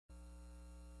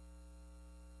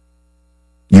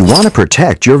You want to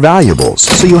protect your valuables,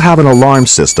 so you have an alarm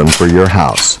system for your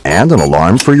house and an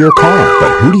alarm for your car.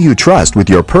 But who do you trust with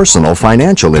your personal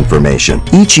financial information?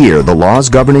 Each year, the laws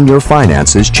governing your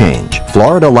finances change.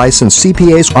 Florida licensed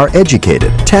CPAs are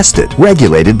educated, tested,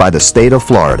 regulated by the state of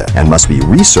Florida, and must be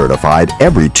recertified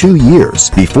every 2 years.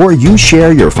 Before you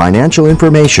share your financial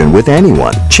information with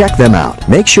anyone, check them out.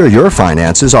 Make sure your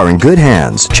finances are in good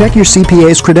hands. Check your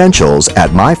CPA's credentials at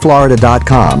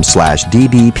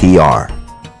myflorida.com/DDPR.